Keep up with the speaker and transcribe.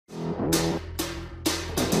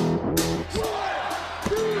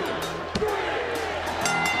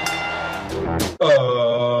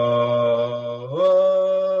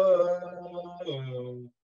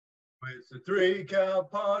Three Count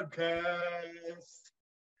Podcast.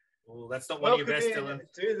 Well, that's not one of your best, Welcome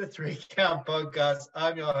Dylan. to the Three Count Podcast.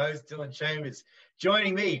 I'm your host, Dylan Chambers.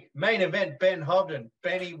 Joining me, main event, Ben Hobden.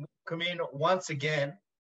 Benny, come in once again.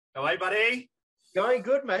 How are you, buddy? Going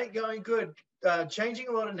good, mate. Going good. Changing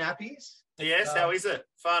a lot of nappies. Yes, how is it?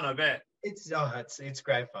 Fun, I bet. It's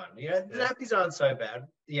great fun. The nappies aren't so bad.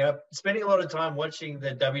 Spending a lot of time watching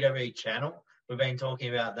the WWE channel. We've been talking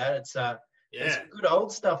about that. It's good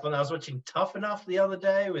old stuff. And I was watching Tough Enough the other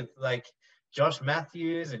day with like Josh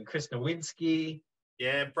Matthews and Chris Nowinski.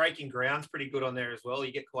 Yeah, Breaking Ground's pretty good on there as well.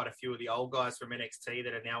 You get quite a few of the old guys from NXT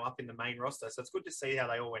that are now up in the main roster. So it's good to see how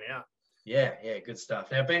they all went out. Yeah, good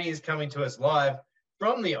stuff. Now, Benny is coming to us live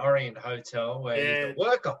from the Orient Hotel where he's a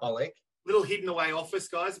workaholic. Little hidden away office,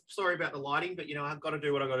 guys. Sorry about the lighting, but, I've got to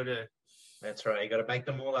do what I've got to do. That's right. You got to make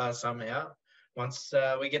them all out somehow. Once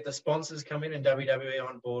we get the sponsors come in and WWE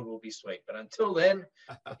on board, we'll be sweet. But until then,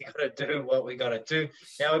 we got to do what we got to do.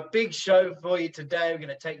 Now, a big show for you today. We're going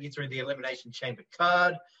to take you through the Elimination Chamber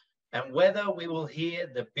card and whether we will hear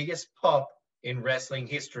the biggest pop in wrestling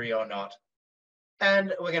history or not.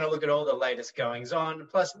 And we're going to look at all the latest goings on.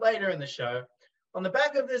 Plus, later in the show, on the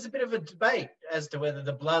back of there's a bit of a debate as to whether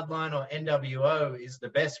the Bloodline or NWO is the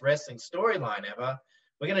best wrestling storyline ever.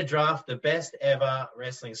 We're going to draft the best ever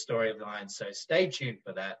wrestling storyline, so stay tuned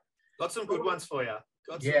for that. Got some good ones for you.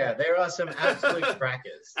 There are some absolute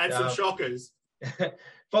crackers. And some shockers.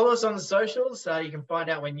 Follow us on the socials so you can find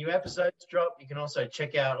out when new episodes drop. You can also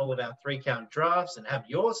check out all of our 3-count drafts and have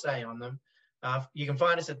your say on them. You can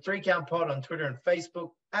find us at 3Count Pod on Twitter and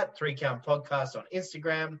Facebook, at 3Count Podcast on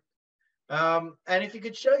Instagram. And if you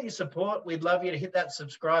could show your support, we'd love you to hit that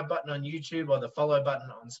subscribe button on YouTube or the follow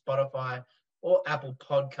button on Spotify or Apple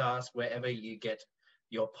Podcasts, wherever you get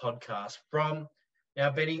your podcast from.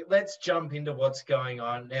 Now, Benny, let's jump into what's going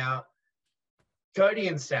on. Now, Cody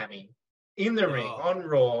and Sammy in the ring on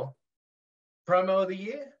Raw, promo of the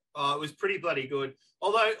year? Oh, it was pretty bloody good.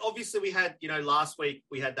 Although, obviously, we had, last week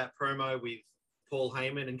we had that promo with Paul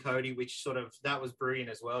Heyman and Cody, which that was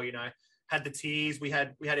brilliant as well, Had the tears, we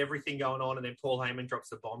had everything going on, and then Paul Heyman drops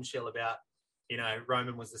the bombshell about,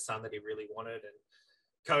 Roman was the son that he really wanted, and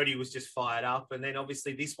Cody was just fired up. And then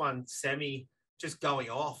obviously this one, Sammy just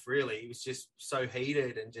going off, really. He was just so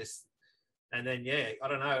heated and then, I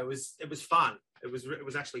don't know. It was fun. It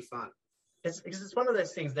was actually fun. It's one of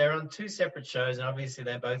those things. They're on two separate shows, and obviously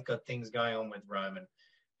they both got things going on with Roman.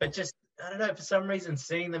 But just, I don't know, for some reason,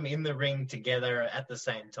 seeing them in the ring together at the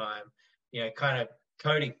same time, kind of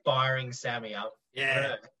Cody firing Sammy up. Yeah. I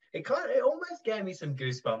don't know. It almost gave me some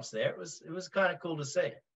goosebumps there. It was kind of cool to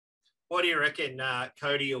see. What do you reckon?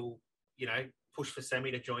 Cody will, push for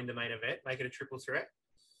Sammy to join the main event, make it a triple threat?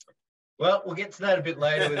 Well, we'll get to that a bit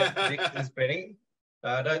later with the predictions, Benny.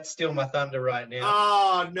 Don't steal my thunder right now.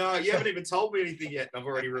 Oh, no. You haven't even told me anything yet. I've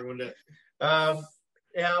already ruined it.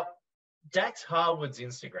 Now, Dax Harwood's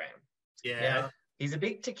Instagram. Yeah. Now, he's a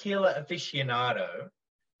big tequila aficionado.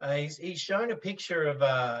 He's shown a picture of,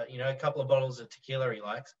 a couple of bottles of tequila he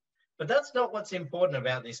likes. But that's not what's important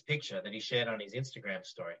about this picture that he shared on his Instagram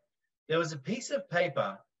story. There was a piece of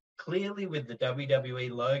paper clearly with the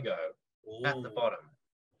WWE logo at the bottom.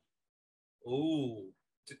 Ooh.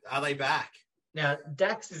 Are they back? Now,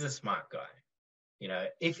 Dax is a smart guy.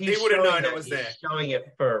 If he would have known it was he's there. Showing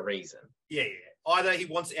it for a reason. Yeah. Either he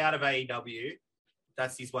wants out of AEW.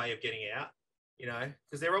 That's his way of getting out,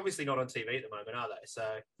 because they're obviously not on TV at the moment, are they? So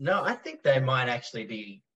no, I think they might actually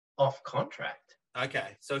be off contract.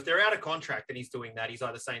 Okay. So if they're out of contract and he's doing that, he's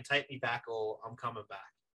either saying, take me back or I'm coming back.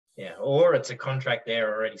 Yeah, or it's a contract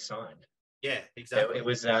they're already signed. Yeah, exactly. It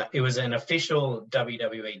was an official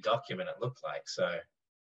WWE document, it looked like. So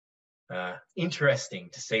interesting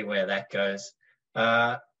to see where that goes.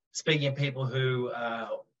 Speaking of people who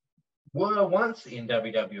were once in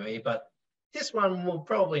WWE, but this one will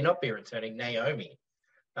probably not be returning, Naomi.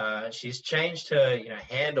 She's changed her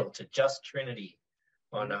handle to Just Trinity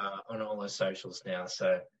on all her socials now.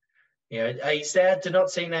 So, are you sad to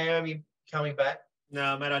not see Naomi coming back?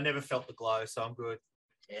 No, mate, I never felt the glow, so I'm good.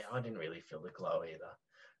 Yeah, I didn't really feel the glow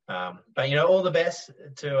either. But, all the best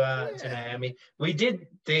to Naomi. We did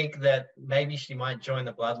think that maybe she might join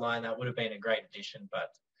the Bloodline. That would have been a great addition, but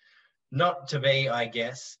not to be, I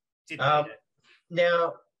guess.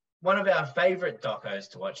 Now, one of our favorite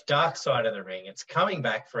docos to watch, Dark Side of the Ring, it's coming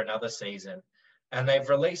back for another season, and they've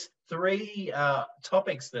released 3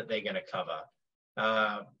 topics that they're going to cover,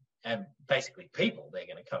 and basically people they're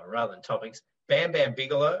going to cover rather than topics. Bam Bam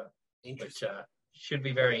Bigelow, which should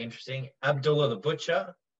be very interesting. Abdullah the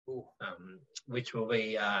Butcher, which will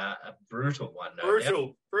be a brutal one.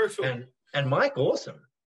 Brutal. And Mike Awesome.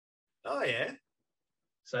 Oh, yeah.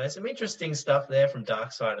 So some interesting stuff there from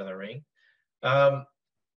Dark Side of the Ring.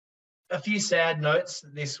 A few sad notes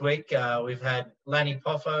this week. We've had Lanny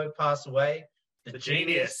Poffo pass away, the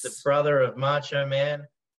genius, the brother of Macho Man.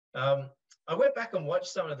 I went back and watched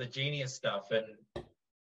some of the Genius stuff, and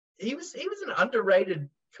he was an underrated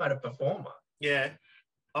kind of performer. Yeah,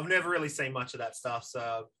 I've never really seen much of that stuff.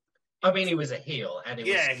 So, I mean, he was a heel, and it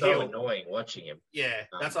was so annoying watching him. Yeah,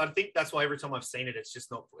 I think that's why every time I've seen it, it's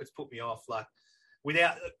put me off. Like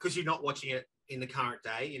because you're not watching it in the current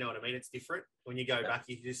day, you know what I mean? It's different. When you go back,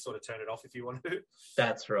 you can just sort of turn it off if you want to.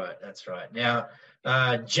 That's right. Now,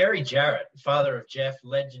 Jerry Jarrett, father of Jeff,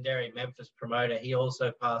 legendary Memphis promoter, he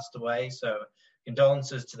also passed away. So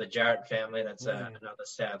condolences to the Jarrett family. That's another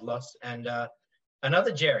sad loss. And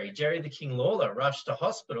another Jerry the King Lawler, rushed to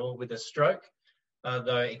hospital with a stroke,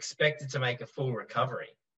 though expected to make a full recovery.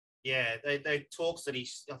 Yeah, they talks that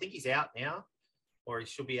I think he's out now, or he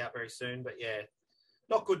should be out very soon. But yeah,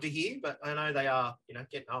 not good to hear, but I know they are,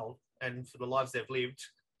 getting old, and for the lives they've lived.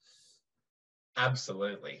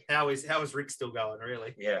 Absolutely. How is Rick still going,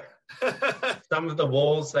 really? Yeah. Some of the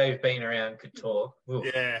walls they've been around could talk. Ooh.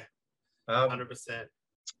 Yeah, 100%.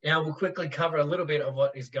 Now we'll quickly cover a little bit of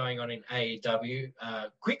what is going on in AEW.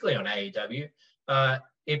 Quickly on AEW.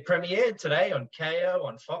 It premiered today on KO,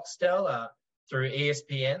 on Foxtel, through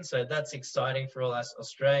ESPN, so that's exciting for all us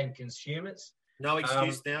Australian consumers. No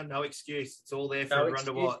excuse now. No excuse. It's all there for everyone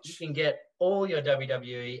to watch. You can get all your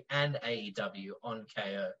WWE and AEW on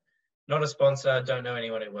KO. Not a sponsor. Don't know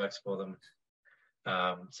anyone who works for them.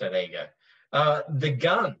 So there you go. The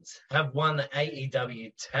Guns have won the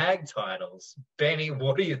AEW tag titles. Benny,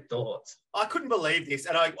 what are your thoughts? I couldn't believe this.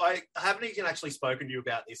 And I haven't even actually spoken to you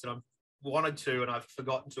about this. And I've wanted to, and I've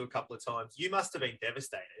forgotten to a couple of times. You must have been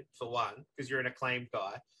devastated, for one, because you're an Acclaimed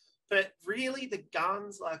guy. But really, the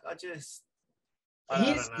Guns,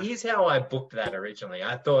 Here's how I booked that originally.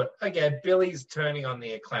 I thought, okay, Billy's turning on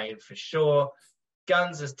the Acclaimed for sure.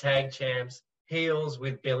 Guns as tag champs, heels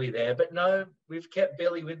with Billy there. But no, we've kept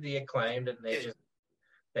Billy with the Acclaimed, and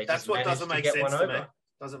that's what doesn't make sense to me.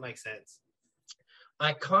 Doesn't make sense.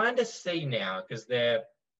 I kind of see now, because they're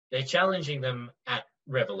challenging them at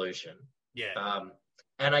Revolution. Yeah.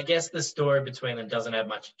 And I guess the story between them doesn't have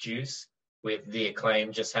much juice, with the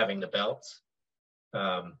Acclaimed just having the belts.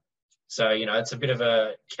 So, it's a bit of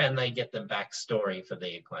a, can they get them back story for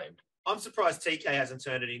the Acclaimed? I'm surprised TK hasn't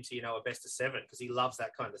turned it into, a best of 7, because he loves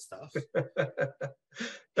that kind of stuff.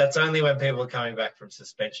 That's only when people are coming back from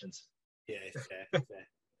suspensions. Yeah,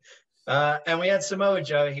 fair. And we had Samoa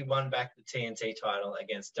Joe. He won back the TNT title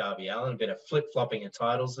against Darby Allin. A bit of flip-flopping of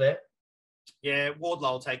titles there. Yeah,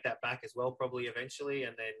 Wardlow will take that back as well, probably eventually.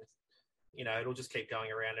 And then, it'll just keep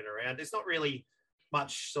going around and around. There's not really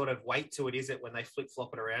much sort of weight to it, is it, when they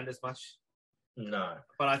flip-flop it around as much? No.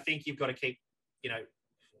 But I think you've got to keep,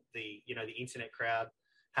 the internet crowd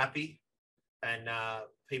happy, and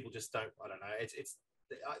people just don't. I don't know. It's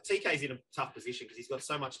TK's in a tough position because he's got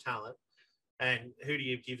so much talent, and who do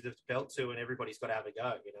you give the belt to? And everybody's got to have a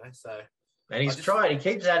go, So. And he's tried. He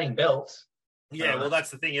keeps adding belts. Yeah, well,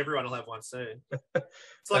 that's the thing. Everyone will have one soon.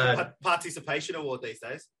 It's like a participation award these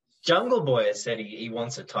days. Jungle Boy has said he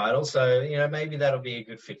wants a title, so maybe that'll be a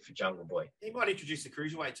good fit for Jungle Boy. He might introduce the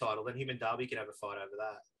cruiserweight title, then him and Darby can have a fight over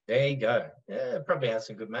that. There you go. Yeah, probably has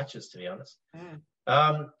some good matches, to be honest.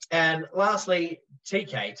 And lastly,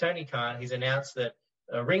 TK, Tony Khan, he's announced that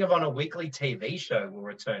a Ring of Honor weekly TV show will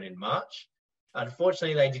return in March.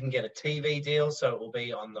 Unfortunately, they didn't get a TV deal, so it will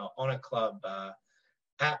be on the Honor Club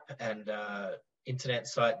app and internet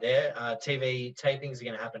site there. TV tapings are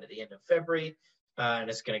going to happen at the end of February. And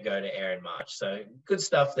it's going to go to air in March. So good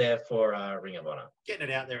stuff there for Ring of Honor. Getting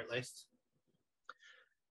it out there at least.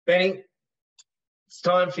 Benny, it's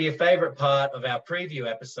time for your favourite part of our preview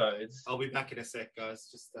episodes. I'll be back in a sec,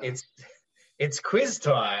 guys. It's quiz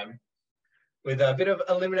time with a bit of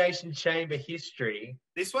Elimination Chamber history.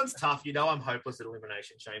 This one's tough. I'm hopeless at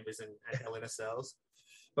Elimination Chambers and Hell in a Cells.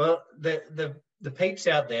 Well, the peeps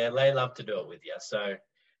out there, they love to do it with you. So,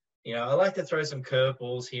 I like to throw some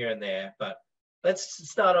curveballs here and there, but let's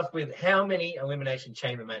start off with how many Elimination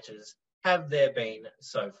Chamber matches have there been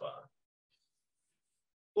so far?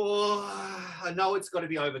 Well, I know it's got to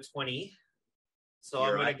be over 20. So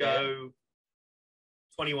I'm going to go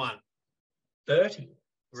 21. 30.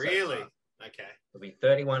 Really? Okay. It'll be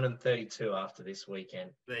 31 and 32 after this weekend.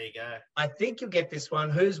 There you go. I think you'll get this one.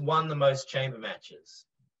 Who's won the most chamber matches?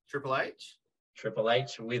 Triple H? Triple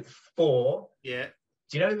H with 4. Yeah.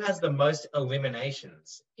 Do you know who has the most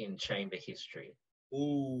eliminations in chamber history?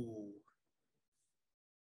 Ooh.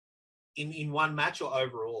 In one match or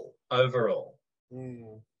overall? Overall.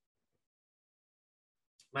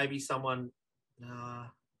 Maybe someone...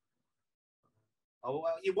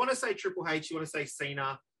 You want to say Triple H, you want to say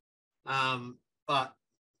Cena, but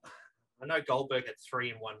I know Goldberg had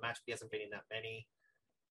 3 in one match, but he hasn't been in that many.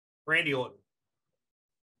 Randy Orton.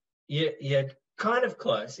 Yeah, kind of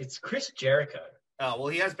close. It's Chris Jericho. Oh, well,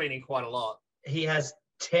 he has been in quite a lot. He has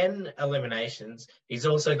 10 eliminations. He's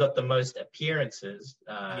also got the most appearances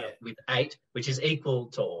with 8, which is equal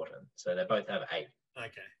to Orton. So they both have 8.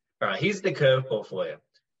 Okay. All right, here's the curveball for you.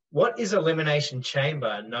 What is Elimination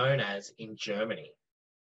Chamber known as in Germany?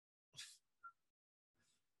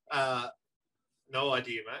 No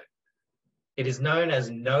idea, mate. It is known as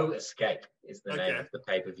No Escape, is the name of the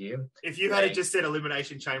pay-per-view. If you had just said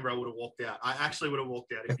Elimination Chamber, I would have walked out. I actually would have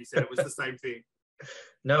walked out if you said it was the same thing.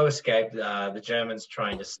 No Escape, the Germans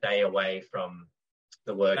trying to stay away from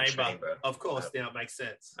the word chamber. Of course, now it makes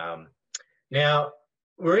sense. Now,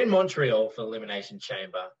 we're in Montreal for Elimination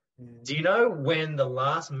Chamber. Do you know when the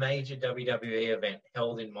last major WWE event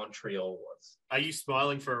held in Montreal was? Are you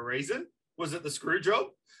smiling for a reason? Was it the screw job?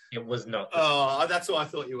 It was not. That's why I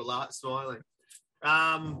thought you were smiling.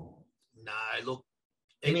 No, look.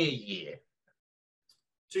 Give me a year.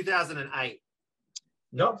 2008.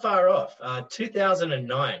 Not far off.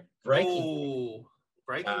 2009. Breaking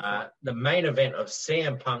the main event of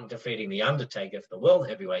CM Punk defeating The Undertaker for the World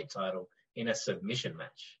Heavyweight title in a submission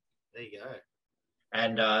match. There you go.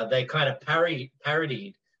 And they kind of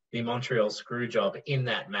parodied the Montreal Screwjob in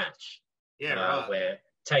that match. Yeah, right. Where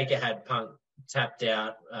Taker had Punk tapped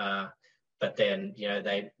out, but then,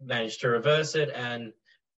 they managed to reverse it, and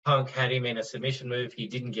Punk had him in a submission move. He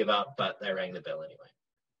didn't give up, but they rang the bell anyway.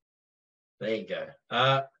 There you go.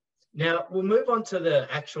 Now, we'll move on to the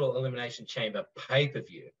actual Elimination Chamber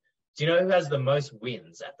pay-per-view. Do you know who has the most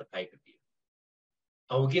wins at the pay-per-view?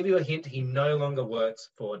 I will give you a hint. He no longer works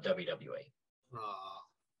for WWE.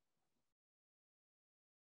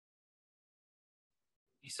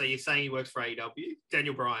 So you're saying he works for AEW?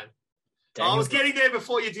 Daniel Bryan. I was getting there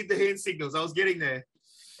before you did the hand signals. I was getting there.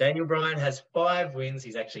 Daniel Bryan has 5 wins.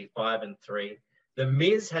 He's actually 5-3. The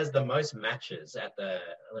Miz has the most matches at the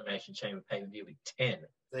Elimination Chamber pay-per-view with 10.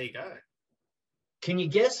 There you go. Can you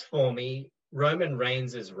guess for me Roman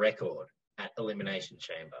Reigns' record at Elimination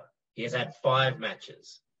Chamber? He has had 5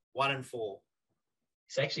 matches. 1-4.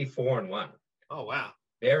 He's actually 4-1. Oh, wow.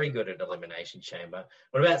 Very good at Elimination Chamber.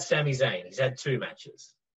 What about Sami Zayn? He's had 2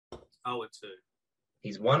 matches. 0-2.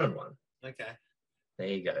 He's 1-1. Okay. There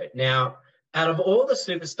you go. Now, out of all the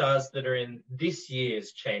superstars that are in this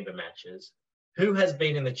year's Chamber matches, who has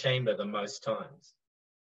been in the Chamber the most times?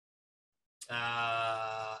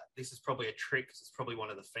 This is probably a trick because it's probably one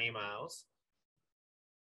of the females.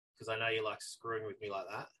 Because I know you like screwing with me like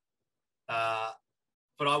that.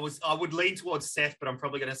 But I would lean towards Seth, but I'm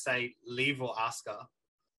probably going to say Liv or Asuka.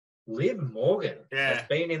 Liv Morgan has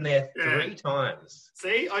been in there 3 times.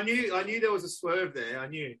 See, I knew there was a swerve there. I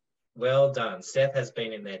knew. Well done. Seth has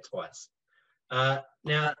been in there twice. Now,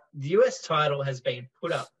 the US title has been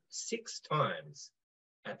put up 6 times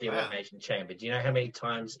at the Elimination Chamber. Do you know how many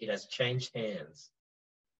times it has changed hands?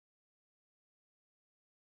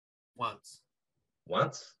 Once.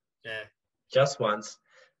 Once? Yeah. Just once.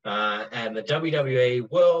 And the WWE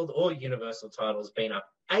World or Universal title has been up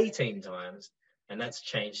 18 times, and that's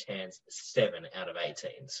changed hands 7 out of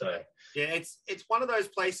 18. So yeah, it's one of those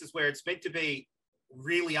places where it's meant to be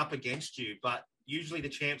really up against you, but usually the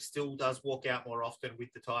champ still does walk out more often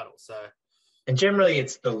with the title. So, and generally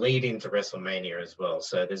it's the lead into WrestleMania as well.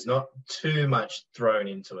 So there's not too much thrown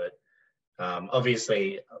into it.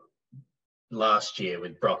 Obviously, last year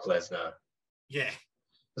with Brock Lesnar. Yeah.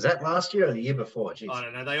 Was that last year or the year before? Jeez. I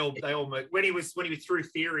don't know. They all when he threw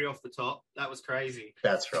Theory off the top, that was crazy.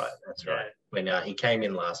 That's right. Right. When he came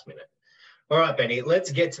in last minute. All right, Benny,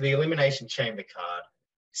 let's get to the Elimination Chamber card.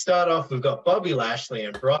 Start off, we've got Bobby Lashley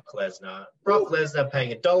and Brock Lesnar. Brock Lesnar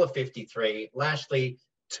paying $1.53, Lashley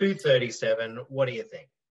 $2.37. What do you think?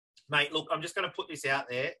 Mate, look, I'm just going to put this out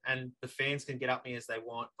there, and the fans can get up me as they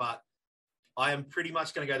want, but I am pretty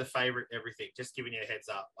much going to go the favourite everything, just giving you a heads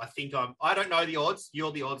up. I don't know the odds.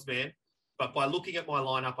 You're the odds man. But by looking at my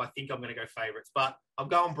lineup, I think I'm going to go favourites. But I'm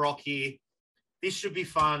going Brock here. This should be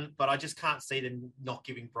fun, but I just can't see them not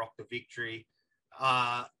giving Brock the victory.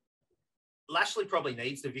 Lashley probably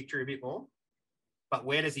needs the victory a bit more. But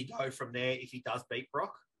where does he go from there if he does beat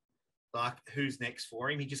Brock? Like, who's next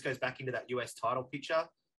for him? He just goes back into that US title picture.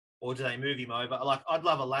 Or do they move him over? Like, I'd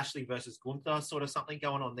love a Lashley versus Gunther sort of something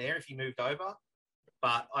going on there if he moved over.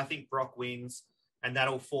 But I think Brock wins, and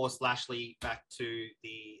that'll force Lashley back to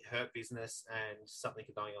the Hurt business and something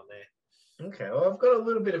going on there. Okay, well, I've got a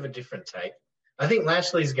little bit of a different take. I think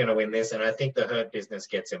Lashley's going to win this, and I think the Hurt Business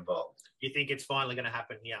gets involved. You think it's finally going to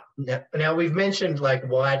happen? Yeah. Now we've mentioned, like,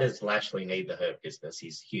 why does Lashley need the Hurt Business?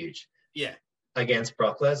 He's huge. Yeah. Against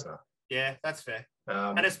Brock Lesnar. Yeah, that's fair.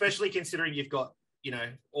 And especially considering you've got,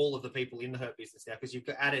 all of the people in the Hurt Business now, because you've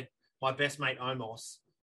added my best mate Omos,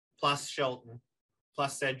 plus Shelton,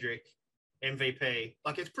 plus Cedric, MVP.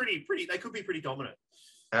 Like, it's pretty. They could be pretty dominant.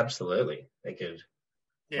 Absolutely, they could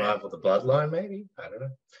rival the Bloodline. Maybe, I don't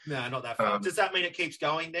know. No, not that far. Does that mean it keeps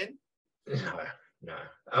going then? No.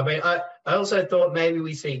 I mean, I also thought maybe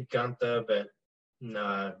we see Gunther, but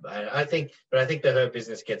no. I think the Hurt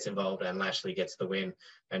Business gets involved and Lashley gets the win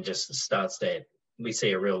and just starts that. We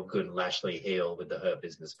see a real good Lashley heel with the Hurt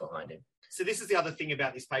Business behind him. So this is the other thing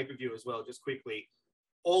about this pay-per-view as well, just quickly.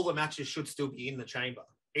 All the matches should still be in the chamber,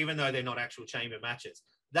 even though they're not actual chamber matches.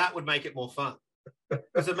 That would make it more fun.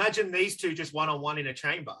 Because imagine these two just one-on-one in a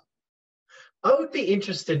chamber. I would be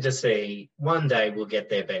interested to see, one day we'll get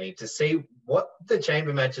there, Benny, to see what the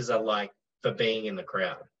chamber matches are like for being in the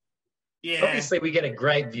crowd. Yeah. Obviously, we get a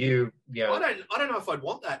great view. I don't know if I'd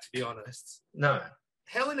want that, to be honest. No.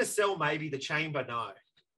 Hell in a Cell, maybe. The chamber, no.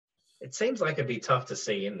 It seems like it'd be tough to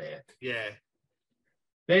see in there. Yeah.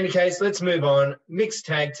 In any case, let's move on. Mixed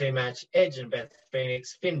tag team match, Edge and Beth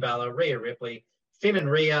Phoenix, Finn Balor, Rhea Ripley. Finn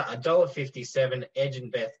and Rhea, $1.57, Edge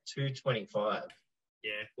and Beth, $2.25.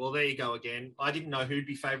 Yeah, well, there you go again. I didn't know who'd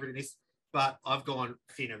be favourite in this, but I've gone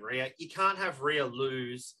Finn and Rhea. You can't have Rhea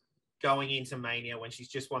lose going into Mania when she's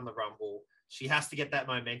just won the Rumble. She has to get that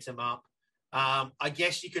momentum up. I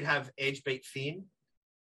guess you could have Edge beat Finn,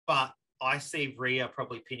 but I see Rhea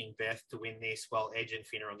probably pinning Beth to win this while Edge and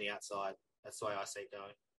Finn are on the outside. That's the way I see it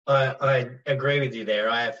going. I agree with you there.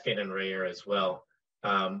 I have Finn and Rhea as well.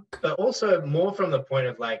 But also more from the point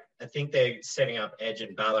of, like, I think they're setting up Edge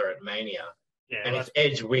and Balor at Mania. Yeah, and if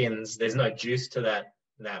Edge wins, there's no juice to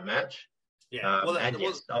that match. Yeah.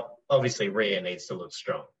 Obviously Rhea needs to look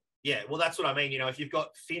strong. Yeah, well, that's what I mean. If you've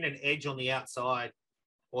got Finn and Edge on the outside,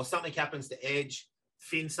 or something happens to Edge,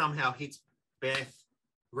 Finn somehow hits Beth,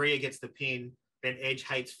 Rhea gets the pin, then Edge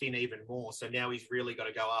hates Finn even more. So now he's really got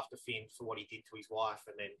to go after Finn for what he did to his wife,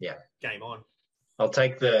 and then game on. I'll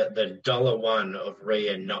take the $1 of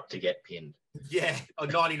Rhea not to get pinned. Yeah,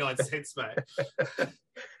 99 cents, mate.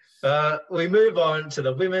 We move on to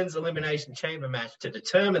the Women's Elimination Chamber match to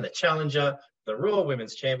determine the challenger for the Raw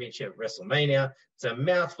Women's Championship at WrestleMania. It's a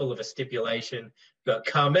mouthful of a stipulation. We've got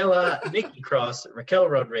Carmella, Nikki Cross, Raquel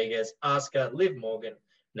Rodriguez, Asuka, Liv Morgan,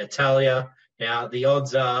 Natalya. Now, the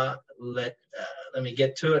odds are, let me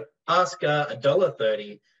get to it. Asuka,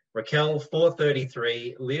 $1.30. Raquel,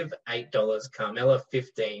 $4.33. Liv, $8. Carmella,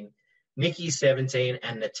 $15. Nikki, $17.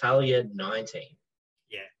 And Natalya, $19.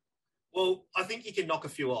 Yeah. Well, I think you can knock a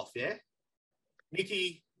few off, yeah?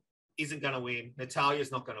 Nikki isn't going to win.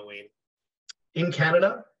 Natalya's not going to win. In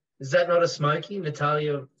Canada? Is that not a smoky?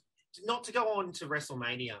 Natalya? Not to go on to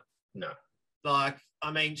WrestleMania. No. Like,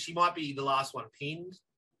 I mean, she might be the last one pinned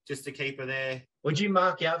just to keep her there. Would you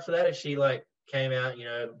mark out for that if she, like, came out,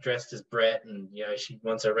 dressed as Brett and, she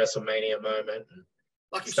wants a WrestleMania moment and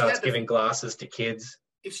like starts giving glasses to kids?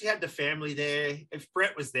 If she had the family there, if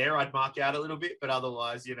Brett was there, I'd mark out a little bit, but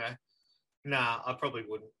otherwise, nah, I probably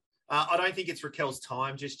wouldn't. I don't think it's Raquel's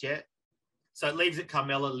time just yet. So it leaves it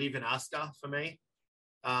Carmella, Liv, and Asuka for me.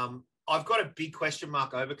 I've got a big question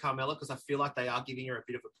mark over Carmella because I feel like they are giving her a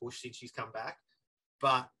bit of a push since she's come back.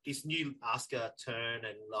 But this new Asuka turn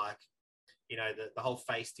and, like, the whole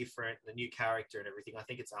face different, the new character and everything, I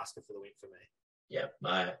think it's Asuka for the win for me. Yeah,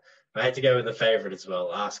 I had to go with the favourite as well,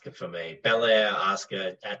 Asuka for me. Belair,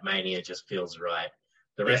 Asuka at Mania just feels right.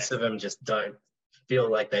 The rest of them just don't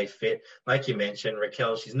feel like they fit. Like you mentioned,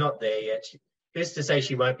 Raquel, she's not there yet. Who's to say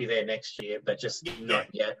she won't be there next year, but just not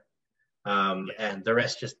yet. And the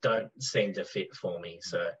rest just don't seem to fit for me.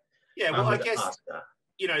 So well, I guess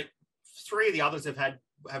Asuka. 3 of the others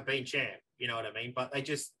have been champ. You know what I mean? But they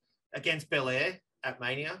just against Belair at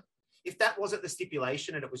Mania. If that wasn't the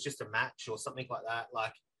stipulation and it was just a match or something like that,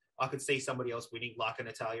 like I could see somebody else winning, like a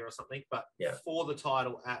Natalya or something. But for the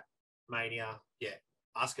title at Mania,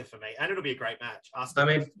 Asuka for me, and it'll be a great match.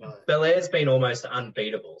 Belair's been almost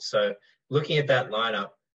unbeatable. So looking at that lineup,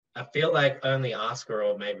 I feel like only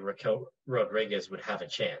Asuka or maybe Raquel Rodriguez would have a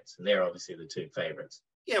chance, and they're obviously the 2 favorites.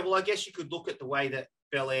 Yeah, well, I guess you could look at the way that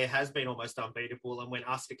Belair has been almost unbeatable, and when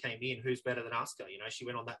Asuka came in, who's better than Asuka? She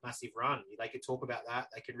went on that massive run. They could talk about that.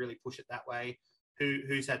 They could really push it that way.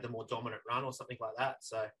 Who's had the more dominant run or something like that?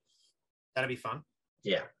 So that'd be fun.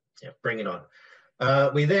 Yeah, bring it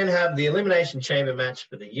on. We then have the Elimination Chamber match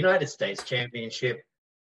for the United States Championship.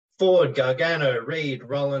 Ford, Gargano, Reed,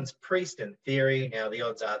 Rollins, Priest, and Theory. Now the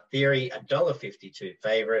odds are Theory, $1.52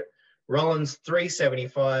 favorite. Rollins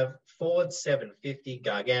 $3.75, Ford $7.50,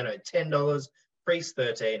 Gargano $10, Priest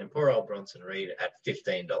 $13, and poor old Bronson Reed at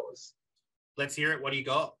 $15. Let's hear it. What do you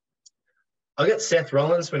got? I got Seth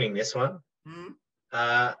Rollins winning this one. Hmm.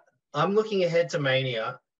 I'm looking ahead to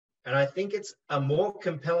Mania, and I think it's a more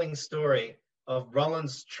compelling story of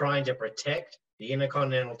Rollins trying to protect the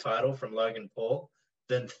Intercontinental title from Logan Paul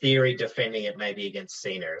than Theory defending it maybe against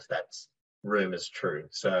Cena, if that's rumors true.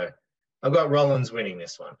 So I've got Rollins winning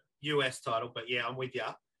this one. US title, but yeah, I'm with you.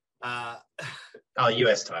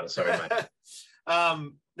 US title, sorry, mate.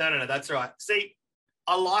 No, that's all right. See,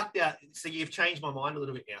 I like that. So you've changed my mind a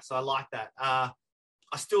little bit now. So I like that. I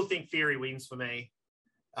still think Theory wins for me.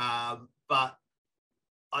 But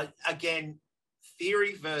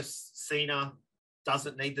Theory versus Cena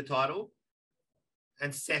doesn't need the title.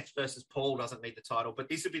 And Seth versus Paul doesn't need the title. But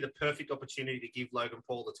this would be the perfect opportunity to give Logan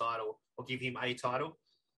Paul the title or give him a title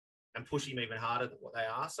and push him even harder than what they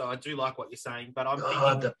are. So I do like what you're saying. But I'm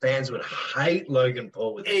thinking the fans would hate Logan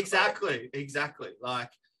Paul with exactly. Like,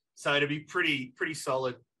 so it'd be pretty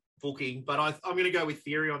solid booking. But I'm going to go with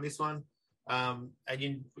Theory on this one. And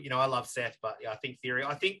you know, I love Seth, but yeah, I think Theory.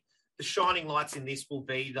 I think the shining lights in this will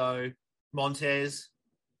be though Montez.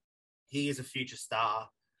 He is a future star.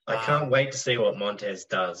 I can't wait to see what Montez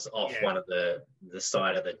does off one of the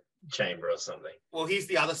side of the chamber or something. Well, here's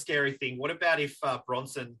the other scary thing. What about if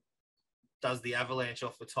Bronson does the avalanche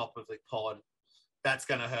off the top of the pod? That's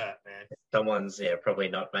going to hurt, man. Someone's probably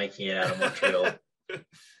not making it out of Montreal.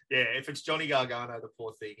 Yeah, if it's Johnny Gargano, the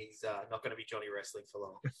poor thing, he's not going to be Johnny Wrestling for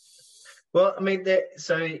long. Well, I mean,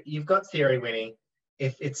 so you've got Theory winning.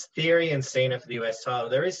 If it's Theory and Cena for the US title,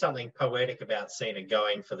 there is something poetic about Cena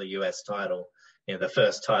going for the US title. You know, the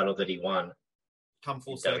first title that he won. Come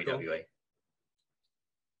full circle. WWE.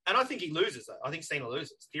 And I think he loses, though. I think Cena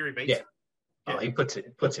loses. Theory beats him. Oh, he puts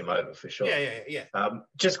him over for sure. Yeah.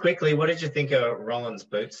 Just quickly, what did you think of Rollins'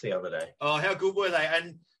 boots the other day? Oh, how good were they?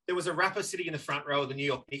 And there was a rapper sitting in the front row of the New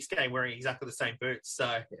York Knicks game wearing exactly the same boots.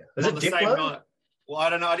 So was it the same night. Well, I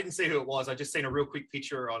don't know. I didn't see who it was. I just seen a real quick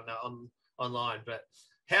picture on online. But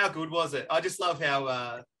how good was it? I just love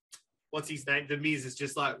how what's his name? The Miz is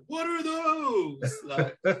just like, what are those?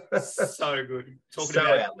 Like, so good. Talking so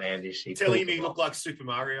about outlandish. Telling me he looked like Super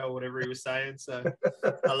Mario or whatever he was saying. So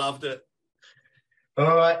I loved it.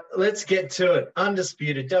 All right, let's get to it.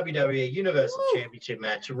 Undisputed WWE Universal Championship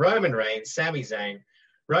match. Roman Reigns, Sami Zayn.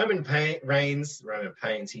 Roman Reigns,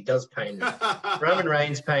 he does pain me. Roman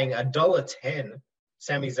Reigns paying $1.10.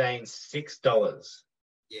 Sami Zayn $6.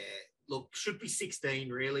 Yeah, look, should be 16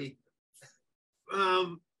 really.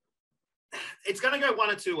 It's going to go one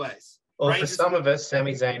of two ways. Or for some of us,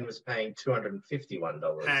 Sami Zayn was paying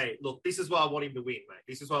 $251. Hey, look, this is why I want him to win, mate.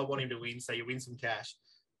 This is why I want him to win, so you win some cash.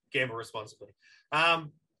 Gamble responsibly.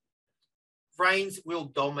 Reigns will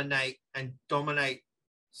dominate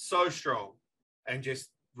so strong and just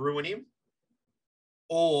ruin him.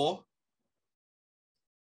 Or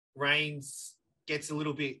Reigns gets a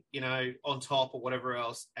little bit, on top or whatever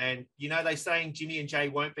else. And, they're saying Jimmy and Jay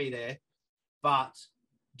won't be there, but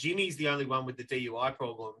Jimmy's the only one with the DUI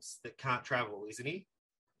problems that can't travel, isn't he?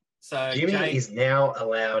 So Jimmy is now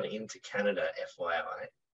allowed into Canada, FYI.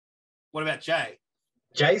 What about Jay?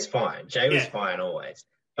 Jay's fine. Jay was fine always.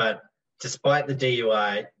 But despite the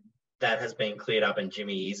DUI, that has been cleared up and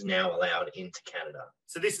Jimmy is now allowed into Canada.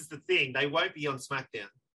 So this is the thing. They won't be on SmackDown.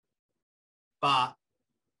 But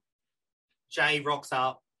Jay rocks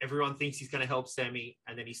up. Everyone thinks he's going to help Sammy,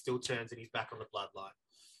 and then he still turns and he's back on the bloodline.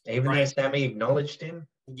 Even though Sammy acknowledged him?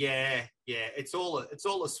 Yeah. It's all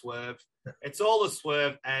a swerve. It's all a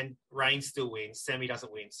swerve, and Reigns still wins. Sammy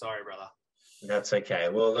doesn't win. Sorry, brother. That's okay.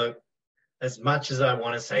 Well, look, as much as I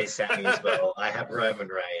want to say Sammy as well, I have Roman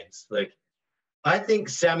Reigns. Look, I think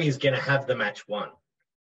Sammy's going to have the match won.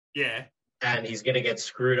 Yeah. And he's going to get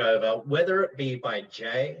screwed over, whether it be by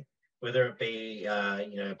Jay, whether it be,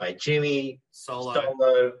 by Jimmy,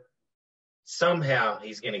 Solo. Somehow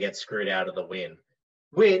he's going to get screwed out of the win,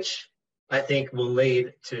 which I think will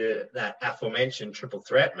lead to that aforementioned triple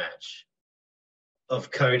threat match of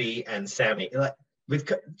Cody and Sammy. Like,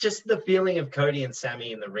 with just the feeling of Cody and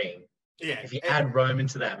Sammy in the ring. Yeah. If you add Roman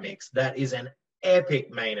to that mix, that is an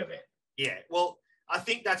epic main event. Yeah. Well, I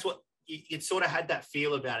think that's what it sort of had that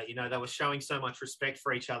feel about it. They were showing so much respect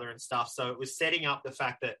for each other and stuff. So it was setting up the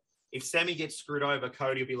fact that if Sammy gets screwed over,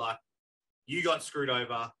 Cody will be like, you got screwed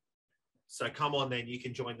over. So come on, then you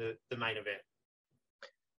can join the main event.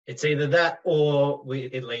 It's either that or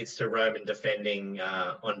it leads to Roman defending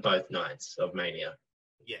on both nights of Mania.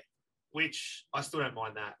 Yeah, which I still don't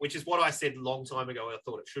mind that, which is what I said a long time ago I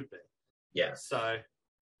thought it should be. Yeah. So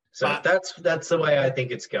So But- that's the way I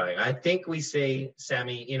think it's going. I think we see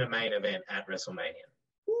Sammy in a main event at WrestleMania.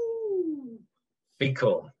 Woo. Big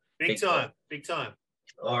call. Big time. Big time.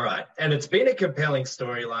 All right. And it's been a compelling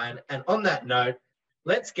storyline. And on that note,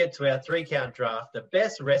 let's get to our 3-count draft, the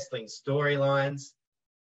best wrestling storylines.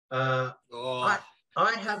 Oh,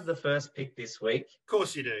 I have the first pick this week. of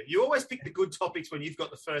course you do. You always pick the good topics when you've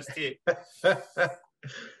got the first hit.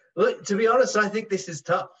 Look, to be honest, I think this is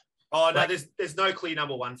tough. Oh, no, Like- there's no clear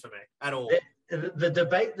number one for me at all. The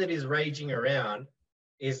debate that is raging around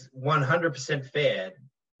is 100% fair,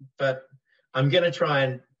 but I'm going to try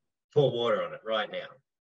and pour water on it right now.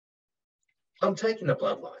 I'm taking the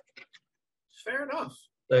Bloodline. Fair enough.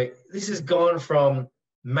 Like, this has gone from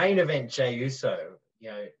main event Jey Uso,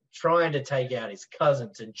 trying to take out his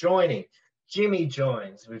cousin, to joining. Jimmy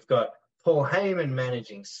joins. We've got Paul Heyman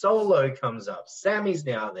managing. Solo comes up. Sammy's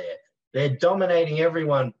now there. They're dominating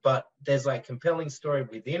everyone, but there's like compelling story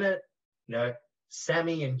within it.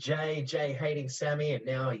 Sammy and Jey hating Sammy, and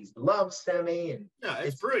now he loves Sammy. And No,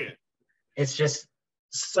 it's brilliant. it's just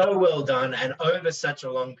so well done and over such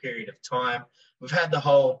a long period of time. We've had the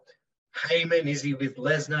whole Heyman, is he with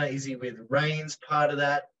Lesnar? Is he with Reigns? Part of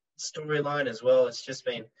that storyline as well. It's just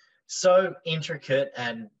been so intricate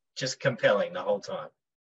and just compelling the whole time.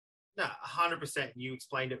 No, 100%. You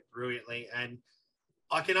explained it brilliantly. And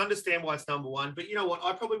I can understand why it's number one. But you know what?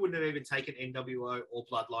 I probably wouldn't have even taken NWO or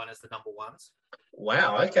Bloodline as the number ones.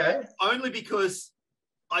 Wow, okay. Only because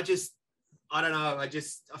I don't know.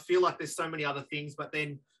 I feel like there's so many other things. But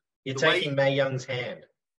then You're The way- taking Mae Young's hand.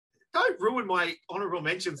 don't ruin my honorable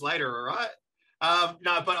mentions later, all right?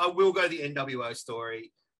 No, but I will go the NWO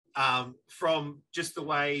story from just the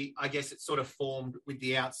way, I guess, it sort of formed with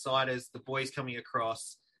the Outsiders, the boys coming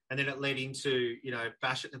across, and then it led into,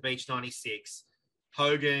 Bash at the Beach 96.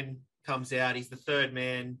 Hogan comes out. He's the third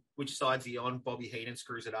man. Which side's he on? Bobby Heenan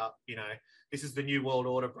screws it up. This is the New World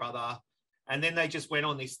Order, brother. And then they just went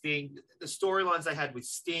on this thing. The storylines they had with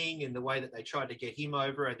Sting and the way that they tried to get him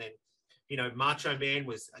over, and then Macho Man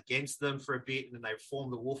was against them for a bit, and then they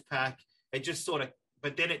formed the Wolfpack. It just sort of,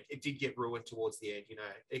 but then it did get ruined towards the end.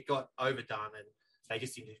 It got overdone, and they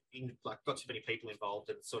just got too many people involved,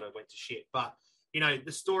 and sort of went to shit. But the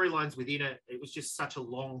storylines within it was just such a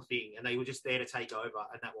long thing, and they were just there to take over,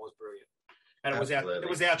 and that was brilliant. And it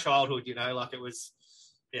was our childhood, it was,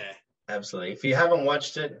 yeah. Absolutely. If you haven't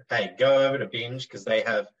watched it, hey, go over to Binge because they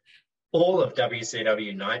have all of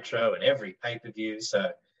WCW Nitro and every pay-per-view.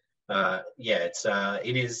 So,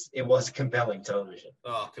 it was compelling television.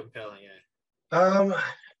 Oh, compelling, yeah.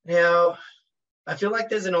 Now, I feel like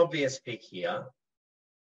there's an obvious pick here.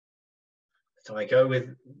 Do I go with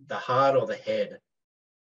the heart or the head?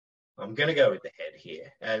 I'm going to go with the head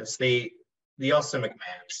here. And it's the Austin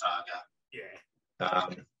McMahon saga. Yeah.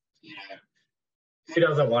 Who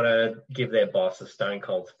doesn't want to give their boss a stone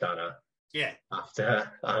cold stunner? Yeah.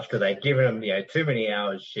 After they've given them, too many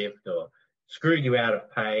hours shift or screwed you out of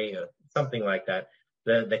pay or something like that.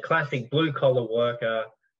 The classic blue collar worker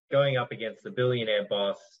going up against the billionaire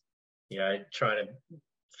boss, trying to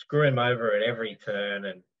screw him over at every turn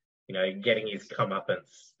and, getting his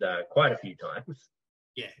comeuppance quite a few times.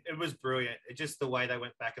 Yeah, it was brilliant. Just the way they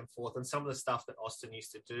went back and forth, and some of the stuff that Austin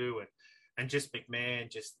used to do, and just McMahon,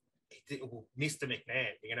 Mr.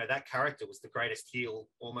 McMahon, that character was the greatest heel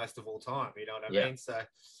almost of all time. You know what I mean? So,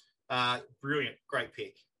 brilliant, great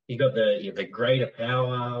pick. You got the greater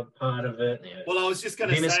power part of it. Well, I was just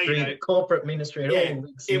going to say, the corporate ministry.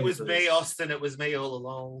 It was me, Austin. It was me all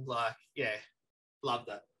along. Loved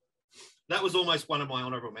that. That was almost one of my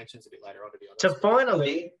honorable mentions a bit later on, to be honest. To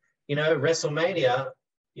finally, WrestleMania,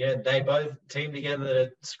 they both teamed together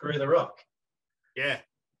to screw The Rock. Yeah.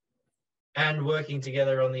 And working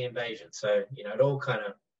together on the invasion. So, it all kind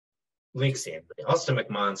of links in. The Austin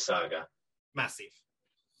McMahon saga. Massive.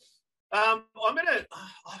 I've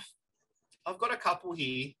got a couple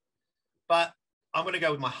here, but I'm going to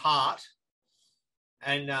go with my heart.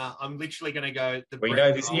 And I'm literally going to go. We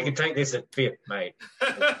know this. You can take this at fifth, mate.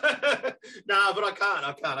 Nah, but I can't.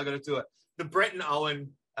 I've got to do it. The Bret and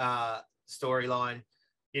Owen storyline.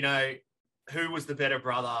 Who was the better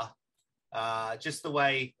brother? Just the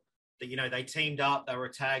way that they teamed up. They were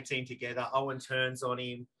a tag team together. Owen turns on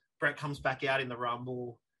him. Bret comes back out in the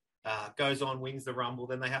Rumble. Goes on, wins the Rumble.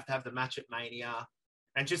 Then they have to have the match at Mania.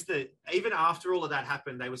 And just even after all of that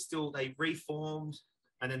happened, they reformed.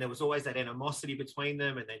 And then there was always that animosity between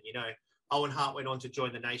them. And then, Owen Hart went on to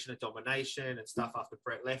join the Nation of Domination and stuff after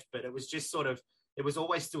Bret left. But it was just it was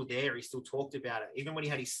always still there. He still talked about it. Even when he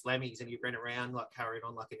had his slammies and he ran around, carrying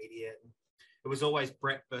on like an idiot. And it was always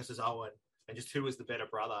Bret versus Owen and just who was the better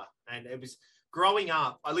brother. And it was growing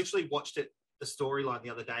up. I literally watched it the storyline the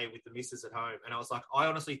other day with the missus at home, and I was like, I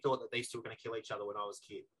honestly thought that these two were going to kill each other when I was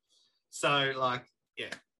a kid. So, like,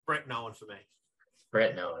 yeah, Brett and Owen for me.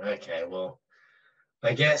 Brett Nolan. Okay, well,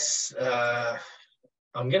 I guess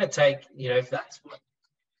I'm going to take, if that's what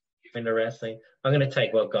you're into wrestling, I'm going to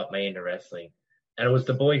take what got me into wrestling. And it was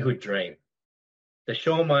the boyhood dream. The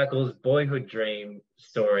Shawn Michaels boyhood dream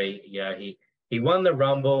story. He won the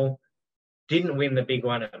Rumble, didn't win the big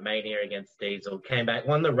one at Mania against Diesel, came back,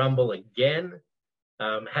 won the Rumble again,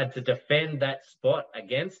 had to defend that spot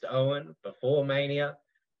against Owen before Mania,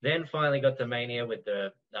 then finally got to Mania with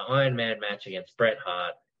the Iron Man match against Bret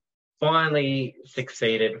Hart, finally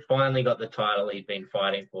succeeded, finally got the title he'd been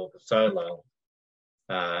fighting for so long.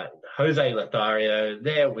 Jose Lothario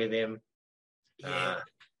there with him,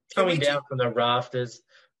 coming down from the rafters.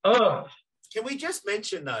 Oh, can we just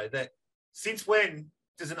mention, though, that since when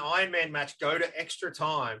does an Iron Man match go to extra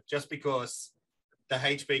time just because the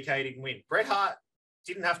HBK didn't win? Bret Hart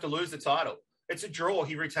didn't have to lose the title. It's a draw.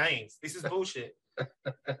 He retains. This is bullshit.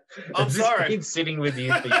 I'm sorry. Been sitting with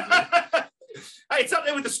you for years. Hey, it's up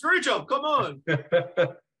there with the screw job. Come on. Look,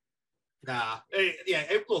 I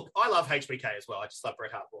love HBK as well. I just love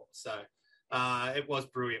Bret Hart more. So it was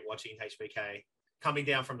brilliant watching HBK coming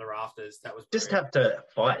down from the rafters. That was brilliant. Just have to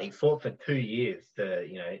fight. He fought for 2 years to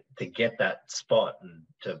get that spot and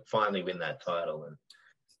to finally win that title. And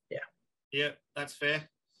yeah, that's fair.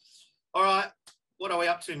 All right, what are we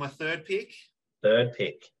up to? My third pick. I'm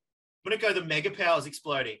going to go the Mega Powers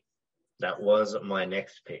exploding. That was my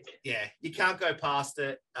next pick. Yeah, you can't go past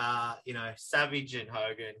it. Savage and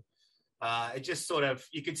Hogan. It just sort of,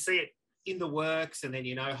 you could see it in the works, and then,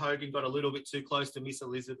 Hogan got a little bit too close to Miss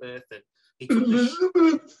Elizabeth, and he took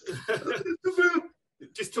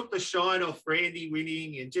just took the shine off Randy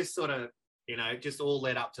winning, and just sort of, just all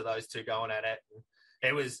led up to those two going at it.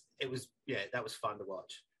 And that was fun to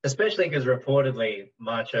watch. Especially because reportedly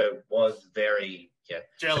Macho was very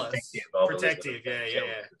jealous, protective,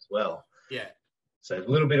 as well. Yeah. So a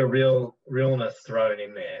little bit of realness thrown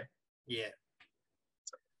in there. Yeah.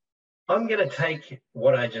 I'm going to take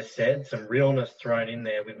what I just said, some realness thrown in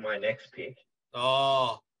there with my next pick.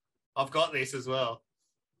 Oh, I've got this as well.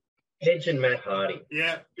 Edge and Matt Hardy.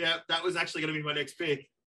 Yeah, that was actually going to be my next pick.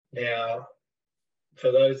 Now,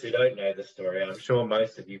 for those who don't know the story, I'm sure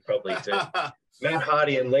most of you probably do. Matt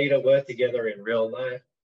Hardy and Lita were together in real life.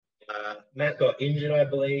 Matt got injured, I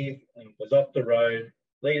believe, and was off the road.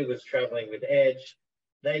 Lita was traveling with Edge.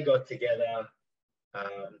 They got together.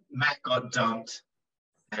 Matt got dumped,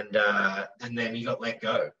 and then he got let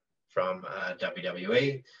go from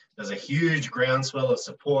WWE. There was a huge groundswell of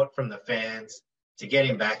support from the fans to get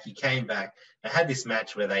him back. He came back. They had this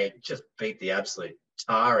match where they just beat the absolute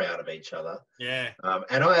tar out of each other. Yeah.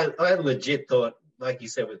 And I legit thought, like you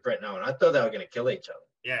said with Brett Nolan, I thought they were going to kill each other.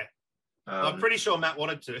 Yeah. I'm pretty sure Matt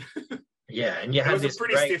wanted to. Yeah, and you had this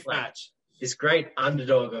pretty stiff match. This great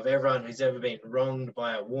underdog of everyone who's ever been wronged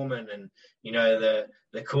by a woman, and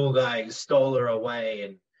the cool guy who stole her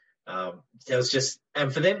away, and there was just,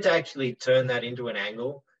 and for them to actually turn that into an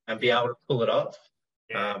angle and be able to pull it off,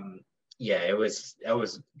 it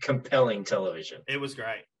was compelling television. It was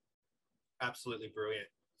great, absolutely brilliant.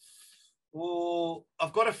 Well,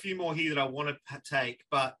 I've got a few more here that I want to take,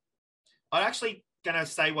 but I'm actually going to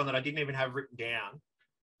say one that I didn't even have written down,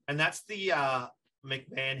 and that's the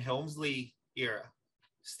McMahon-Helmsley era.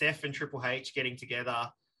 Steph and Triple H getting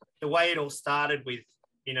together. The way it all started with,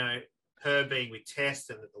 her being with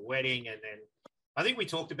Test and at the wedding, and then I think we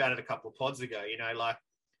talked about it a couple of pods ago,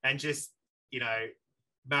 and just,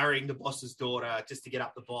 marrying the boss's daughter just to get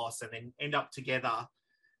up the boss and then end up together.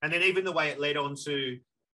 And then even the way it led on to,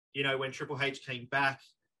 when Triple H came back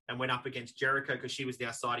and went up against Jericho, because she was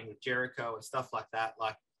now siding with Jericho and stuff like that.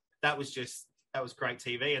 Like, that was great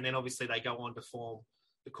TV. And then obviously they go on to form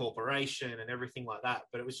the corporation and everything like that.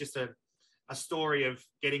 But it was just a story of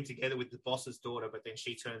getting together with the boss's daughter, but then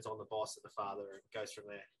she turns on the boss and the father and goes from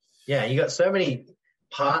there. Yeah, you got so many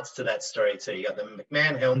parts to that story too. You got the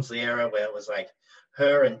McMahon-Helmsley era where it was like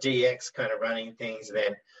her and DX kind of running things, and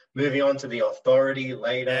then moving on to the Authority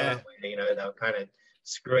later, where, they were kind of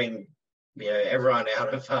screwing, everyone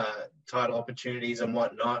out of title opportunities and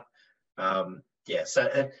whatnot.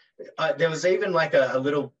 So there was even like a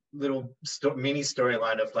little mini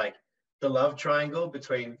storyline of like the love triangle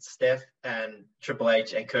between Steph and Triple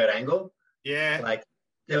H and Kurt Angle. Yeah. Like,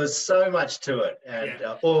 there was so much to it. And,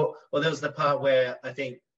 or there was the part where I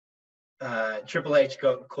think Triple H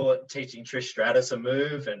got caught teaching Trish Stratus a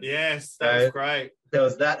move. And yes, that was great. There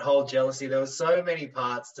was that whole jealousy. There was so many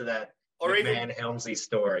parts to that Or McMahon Helmsley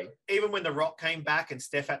story. Even when The Rock came back and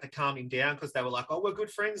Steph had to calm him down because they were like, "Oh, we're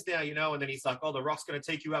good friends now," and then he's like, "Oh, The Rock's going to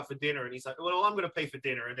take you out for dinner," and he's like, "Well, I'm going to pay for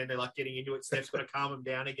dinner," and then they're like getting into it. Steph's going to calm him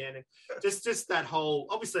down again, and just that whole.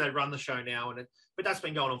 Obviously, they run the show now, but that's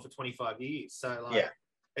been going on for 25 years, so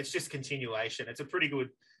it's just continuation. It's a pretty good.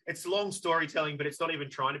 It's long storytelling, but it's not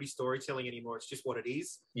even trying to be storytelling anymore. It's just what it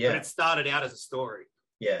is. Yeah, but it started out as a story.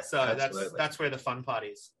 Yeah, so absolutely. that's where the fun part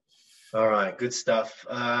is. All right, good stuff.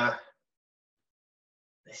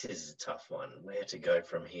 This is a tough one. Where to go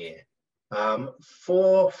from here? It's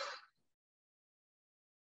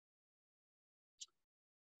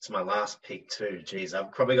my last pick too. Geez,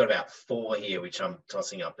 I've probably got about 4 here, which I'm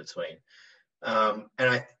tossing up between. And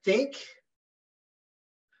I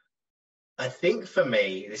think for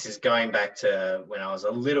me, this is going back to when I was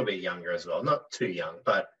a little bit younger as well. Not too young,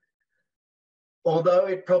 but although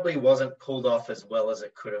it probably wasn't pulled off as well as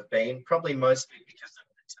it could have been, probably mostly because of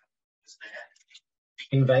the talent was there.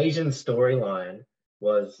 The invasion storyline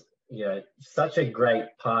was, such a great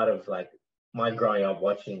part of like my growing up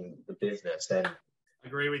watching the business. And I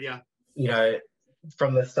agree with you.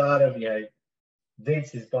 From the start of,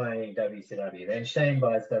 Vince is buying WCW, then Shane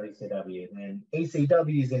buys WCW, and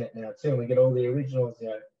ECW's in it now too. And we get all the originals,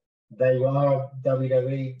 they are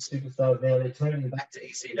WWE superstars now. They're turning back to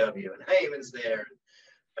ECW, and Heyman's there.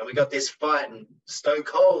 And we got this fight, and Stone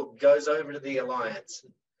Cold goes over to the Alliance.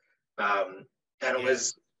 And it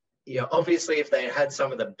was, obviously, if they had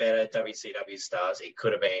some of the better WCW stars, it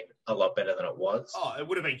could have been a lot better than it was. Oh, it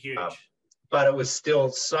would have been huge. But it was still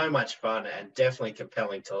so much fun and definitely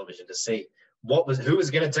compelling television to see who was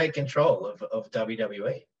going to take control of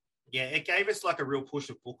WWE. Yeah, it gave us like a real push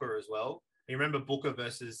of Booker as well. You remember Booker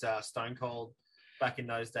versus Stone Cold back in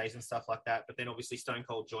those days and stuff like that. But then obviously Stone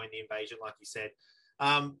Cold joined the invasion, like you said.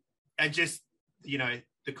 And just,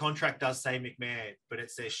 the contract does say McMahon, but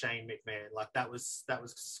it says Shane McMahon. Like that was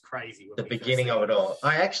crazy. The beginning of it all.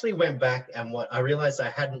 I actually went back and I realized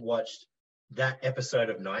I hadn't watched that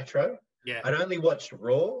episode of Nitro. Yeah. I'd only watched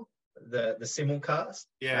Raw, the simulcast.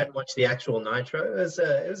 Yeah. I hadn't watched the actual Nitro.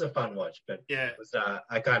 It was a fun watch, but yeah,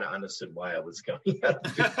 I kind of understood why I was going.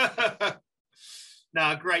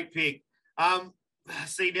 No, great pick.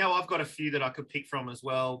 See, now I've got a few that I could pick from as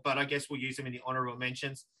well, but I guess we'll use them in the honorable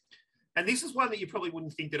mentions. And this is one that you probably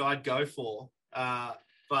wouldn't think that I'd go for,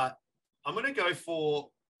 but I'm going to go for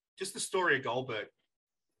just the story of Goldberg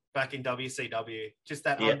back in WCW. Just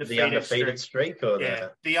that undefeated streak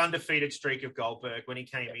the undefeated streak of Goldberg when he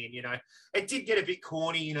came in. It did get a bit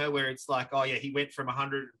corny, where it's like, oh yeah, he went from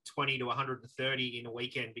 120 to 130 in a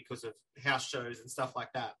weekend because of house shows and stuff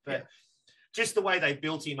like that. But just the way they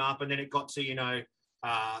built him up, and then it got to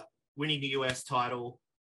winning the US title,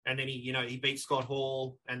 and then he beat Scott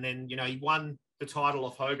Hall, and then he won the title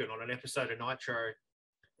off Hogan on an episode of Nitro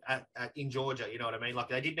in Georgia. You know what I mean? Like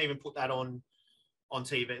they didn't even put that on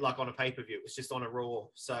TV, like on a pay-per-view. It was just on a Raw.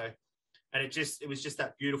 So, and it was just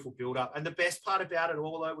that beautiful build-up. And the best part about it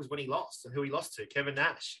all, though, was when he lost, and who he lost to, Kevin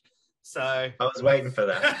Nash. So I was waiting for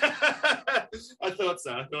that. I thought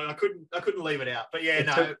so. No, I couldn't leave it out. But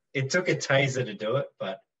yeah, it took a taser to do it,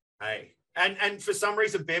 but hey. And for some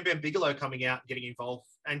reason, Bam Bam Bigelow coming out and getting involved,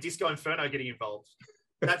 and Disco Inferno getting involved.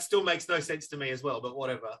 That still makes no sense to me as well, but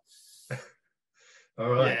whatever. All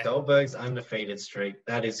right, yeah. Goldberg's undefeated streak.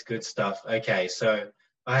 That is good stuff. Okay, so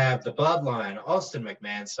I have the Bloodline, Austin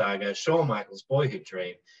McMahon saga, Shawn Michaels' boyhood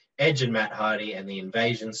dream, Edge and Matt Hardy, and the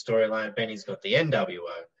Invasion storyline. Benny's got the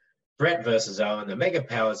NWO, Brett versus Owen, the Mega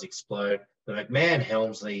Powers explode, the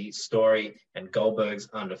McMahon-Helmsley story, and Goldberg's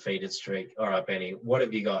undefeated streak. All right, Benny, what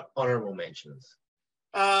have you got? Honorable mentions.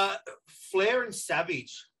 Flair and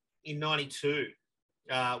Savage in 92.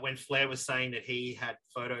 When Flair was saying that he had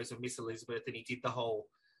photos of Miss Elizabeth and he did the whole,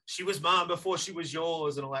 she was mine before she was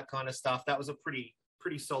yours and all that kind of stuff. That was a pretty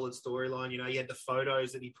solid storyline. He had the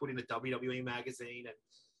photos that he put in the WWE magazine,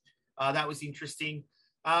 and that was interesting.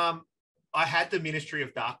 I had the Ministry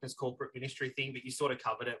of Darkness corporate ministry thing, but you sort of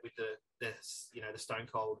covered it with the Stone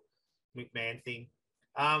Cold McMahon thing.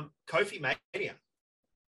 Kofi Mania.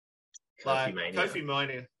 Kofi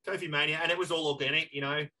Mania. And it was all organic,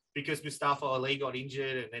 because Mustafa Ali got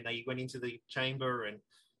injured, and then they went into the chamber and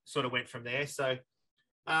sort of went from there. So,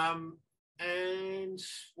 they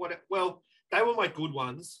were my good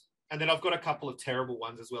ones. And then I've got a couple of terrible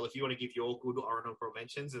ones as well, if you want to give your good honorable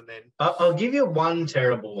mentions. And then I'll give you one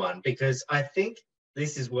terrible one, because I think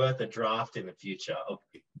this is worth a draft in the future of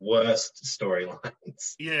worst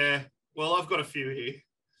storylines. Yeah. Well, I've got a few here.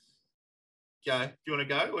 Go. Do you want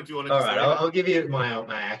to go, or do you want to? All right, I'll give you my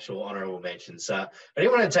actual honorable mentions. I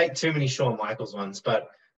didn't want to take too many Shawn Michaels ones,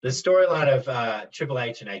 but the storyline of Triple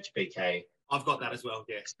H and HBK I've got that as well.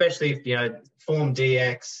 Yeah. Especially if, form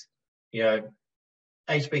DX,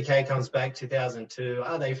 HBK comes back 2002.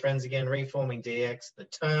 Are they friends again? Reforming DX, the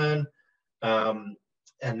turn. And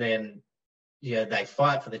then, they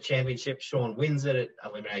fight for the championship. Shawn wins it at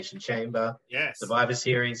Elimination Chamber. Yes. Survivor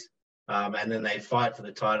Series. And then they fight for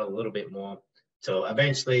the title a little bit more. So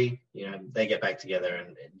eventually, they get back together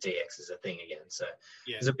and DX is a thing again. So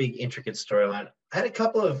It's a big, intricate storyline. I had a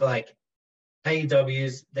couple of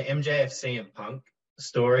AEW's, the MJF CM Punk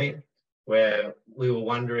story, where we were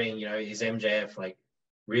wondering, is MJF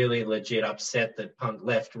really legit upset that Punk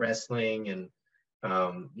left wrestling, and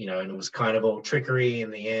and it was kind of all trickery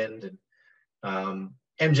in the end. And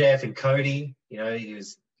MJF and Cody, he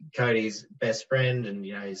was Cody's best friend and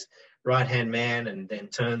his right-hand man, and then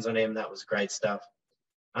turns on him. That was great stuff.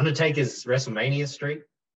 Undertaker's WrestleMania streak.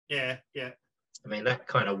 Yeah. I mean, that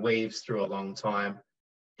kind of weaves through a long time.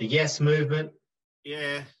 The Yes Movement.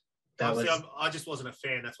 Yeah. I just wasn't a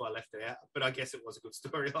fan. That's why I left it out. But I guess it was a good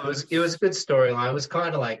storyline. It was a good storyline. It was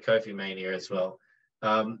kind of like Kofi Mania as well.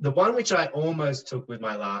 The one which I almost took with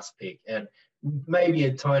my last pick, and maybe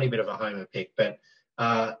a tiny bit of a homer pick, but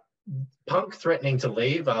Punk threatening to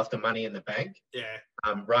leave after Money in the Bank. Yeah.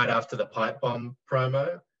 Right after the pipe bomb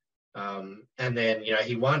promo. And then,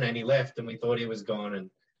 he won and he left and we thought he was gone. And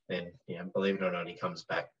then, believe it or not, he comes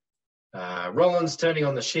back. Rollins turning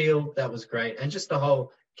on the Shield. That was great. And just the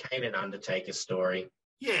whole Kane and Undertaker story.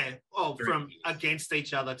 Yeah. Oh, from against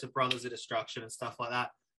each other to Brothers of Destruction and stuff like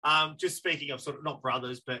that. Just speaking of sort of not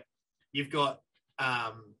brothers, but you've got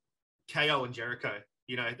KO and Jericho,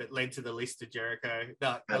 that led to the list of Jericho,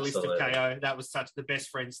 the list of KO. That was such the best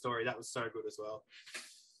friend story. That was so good as well.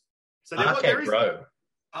 So Bro.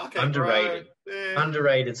 Underrated. Bro. Yeah.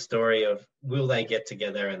 Underrated story of will they get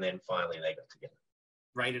together, and then finally they got together.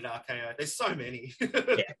 Rated RKO. There's so many.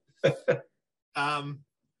 Yeah.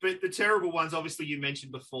 But the terrible ones, obviously you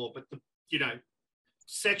mentioned before, but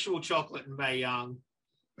Sexual Chocolate and Mae Young,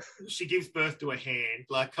 she gives birth to a hand.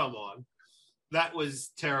 Come on. That was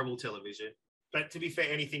terrible television. But to be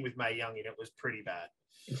fair, anything with Mae Young in it was pretty bad.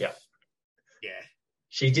 Yeah. Yeah.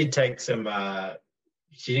 She did take some,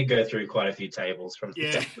 she did go through quite a few tables from the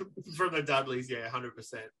Dudleys. From the Dudleys, yeah, 100%.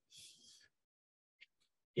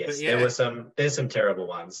 Yes, there's some terrible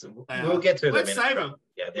ones. We'll get to them. Let's save them.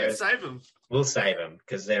 Yeah, let's save them. We'll save them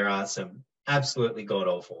because there are some absolutely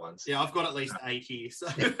god-awful ones. Yeah, I've got at least 8 here. So.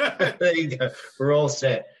 There you go. We're all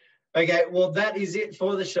set. Okay, well, that is it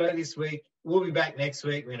for the show this week. We'll be back next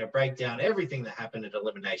week. We're going to break down everything that happened at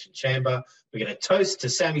Elimination Chamber. We're going to toast to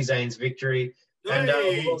Sami Zayn's victory. Hey. And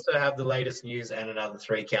we'll also have the latest news and another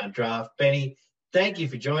 3-count draft. Benny, thank you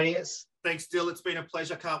for joining us. Thanks, Dill. It's been a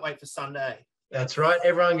pleasure. Can't wait for Sunday. That's right.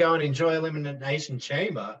 Everyone go and enjoy Elimination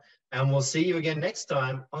Chamber. And we'll see you again next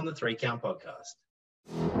time on the 3-Count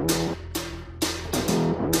Podcast.